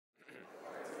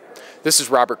This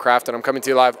is Robert Kraft, and I'm coming to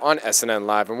you live on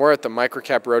SNN.Live, and we're at the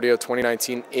MicroCap Rodeo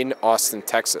 2019 in Austin,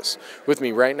 Texas. With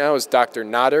me right now is Dr.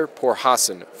 Nader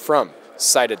Pourhassan from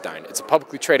CytoDyn. It's a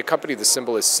publicly traded company. The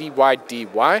symbol is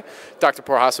CYDY. Dr.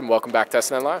 Pourhassan, welcome back to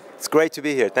SNN.Live. It's great to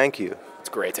be here. Thank you. It's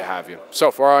great to have you. So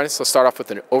for our audience, let's start off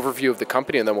with an overview of the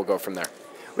company, and then we'll go from there.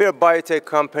 We're a biotech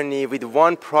company with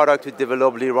one product to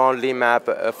develop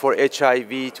leronlimab for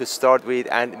HIV to start with,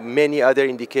 and many other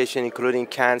indications, including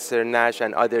cancer, NASH,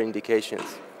 and other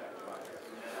indications.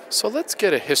 So let's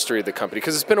get a history of the company,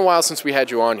 because it's been a while since we had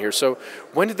you on here. So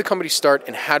when did the company start,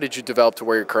 and how did you develop to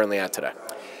where you're currently at today?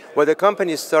 Well, the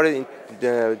company started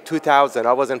in 2000.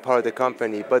 I wasn't part of the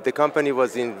company, but the company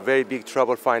was in very big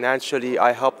trouble financially.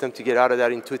 I helped them to get out of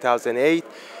that in 2008.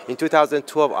 In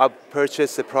 2012, I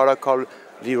purchased a product called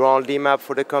leronlimab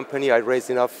for the company. I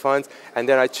raised enough funds, and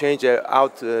then I changed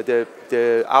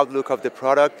the outlook of the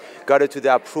product, got it to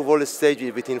the approval stage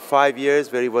within 5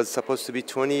 years, where it was supposed to be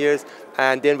 20 years,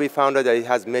 and then we found out that it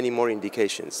has many more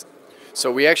indications. So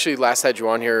we actually last had you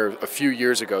on here a few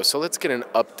years ago, so let's get an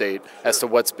update as to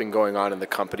what's been going on in the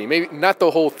company. Maybe not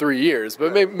the whole 3 years,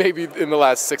 but maybe in the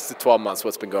last 6 to 12 months,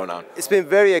 what's been going on? It's been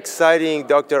very exciting.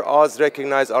 Dr. Oz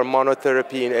recognized our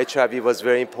monotherapy in HIV was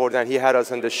very important. He had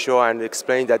us on the show and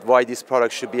explained that why this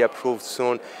product should be approved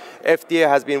soon. FDA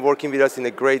has been working with us in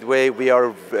a great way. We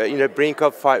are in the brink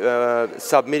of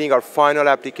submitting our final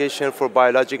application for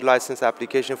biologic license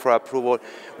application for approval.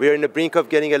 We are in the brink of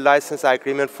getting a license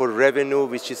agreement for revenue,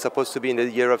 which is supposed to be in the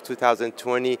year of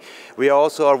 2020. We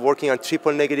also are working on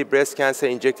triple-negative breast cancer,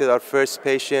 injected our first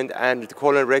patient, and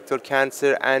colorectal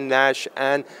cancer, and NASH,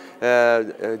 and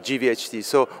GVHD.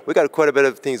 So we got quite a bit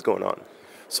of things going on.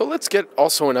 So let's get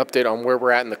also an update on where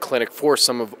we're at in the clinic for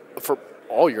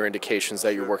all your indications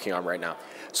that you're working on right now.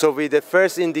 So with the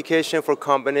first indication for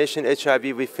combination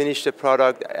HIV, we finished the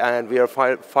product, and we are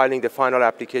filing the final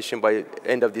application by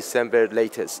end of December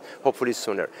latest, hopefully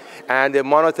sooner. And the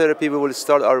monotherapy, we will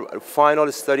start our final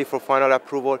study for final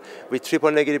approval with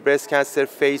triple-negative breast cancer,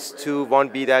 phase 2,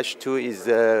 1B-2 is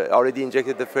already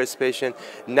injected the first patient.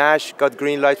 NASH got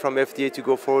green light from FDA to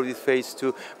go forward with phase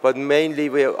 2, but mainly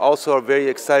we also are very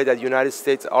excited that the United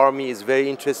States Army is very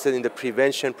interested in the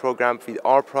prevention program with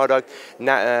our product.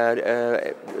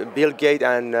 Bill Gates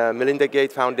and Melinda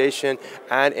Gates Foundation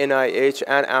and NIH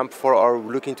and AMP4 are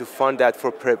looking to fund that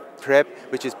for PrEP,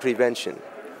 which is prevention.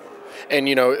 And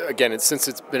you know, again, since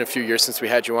it's been a few years since we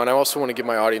had you on, I also want to give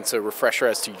my audience a refresher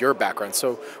as to your background.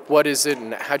 So what is it,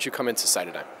 and how'd you come into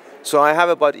CytoDyn? So I have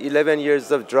about 11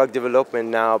 years of drug development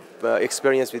now,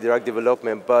 experience with drug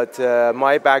development, but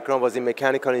my background was in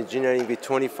mechanical engineering with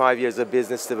 25 years of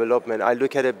business development. I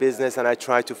look at a business and I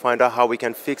try to find out how we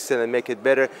can fix it and make it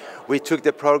better. We took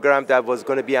the program that was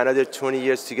going to be another 20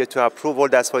 years to get to approval.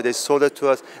 That's why they sold it to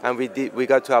us, and we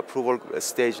got to approval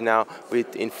stage now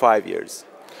in 5 years.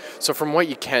 So from what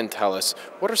you can tell us,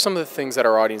 what are some of the things that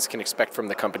our audience can expect from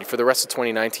the company for the rest of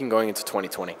 2019 going into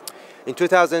 2020? In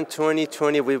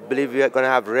 2020, we believe we are going to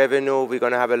have revenue. We're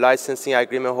going to have a licensing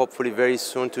agreement hopefully very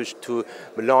soon to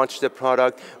launch the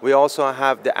product. We also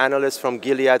have the analyst from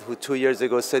Gilead who 2 years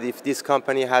ago said if this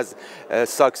company has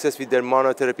success with their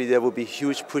monotherapy, there will be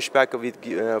huge pushback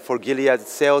for Gilead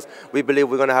sales. We believe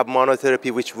we're going to have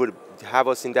monotherapy, which will have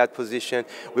us in that position.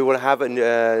 We will have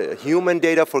human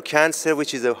data for cancer,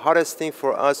 which is the hardest thing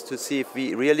for us to see if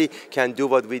we really can do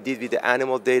what we did with the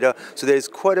animal data. So there is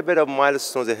quite a bit of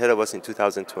milestones ahead of us in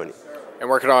 2020. And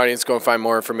where can our audience go and find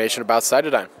more information about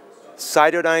CytoDyn?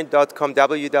 CytoDyn.com,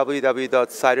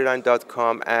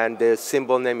 www.cytodyn.com, and the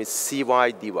symbol name is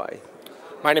CYDY.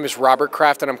 My name is Robert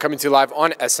Kraft, and I'm coming to you live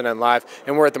on SNN.Live,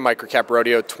 and we're at the MicroCap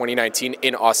Rodeo 2019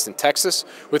 in Austin, Texas.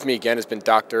 With me again has been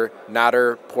Dr.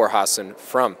 Nader Pourhassan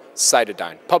from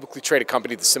CytoDyn, publicly traded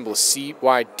company. The symbol is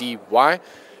CYDY.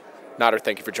 Nader,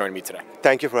 thank you for joining me today.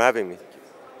 Thank you for having me.